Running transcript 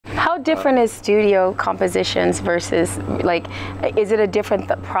different is studio compositions versus, like, is it a different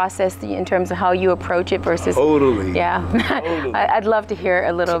process in terms of how you approach it versus? Totally. Yeah. Totally. I'd love to hear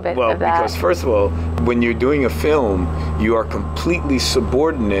a little bit of that. Well, because first of all, when you're doing a film, you are completely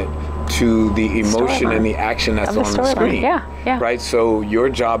subordinate to the emotion and the action that's on the screen. Yeah, yeah. Right? So your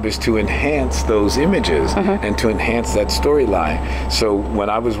job is to enhance those images and to enhance that storyline. So when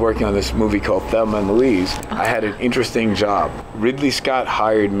I was working on this movie called Thelma Louise, I had an interesting job. Ridley Scott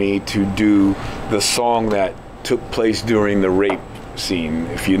hired me to do the song that took place during the rape scene,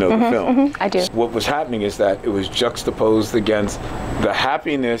 if you know the film. I do. What was happening is that it was juxtaposed against the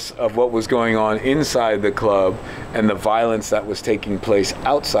happiness of what was going on inside the club and the violence that was taking place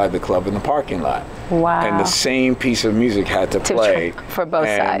outside the club in the parking lot. Wow. And the same piece of music had to play. For both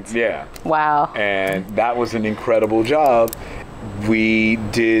sides. Yeah. Wow. And that was an incredible job. We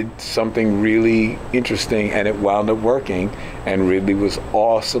did something really interesting and it wound up working, and Ridley was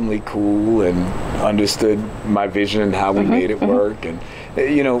awesomely cool and understood my vision and how we made it work. And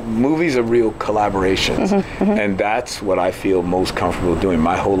you know, movies are real collaborations, and that's what I feel most comfortable doing.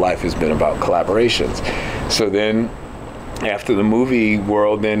 My whole life has been about collaborations. So then after the movie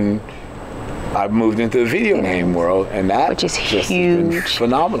world, then I moved into the video game world, and that which is just huge. has been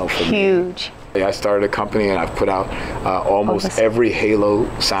phenomenal for me. Huge. I started a company and I've put out almost every Halo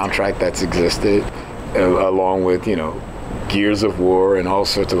soundtrack that's existed, along with, you know, Gears of War and all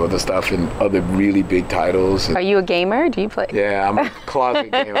sorts of other stuff and other really big titles. Are you a gamer? Do you play? Yeah, I'm a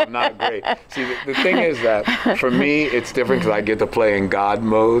closet gamer. I'm not great. See, the thing is that for me, it's different because I get to play in God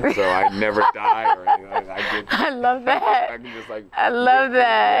mode, so I never die or anything. I love that. I can just like. I love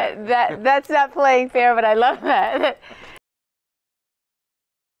that. That's not playing fair, but I love that.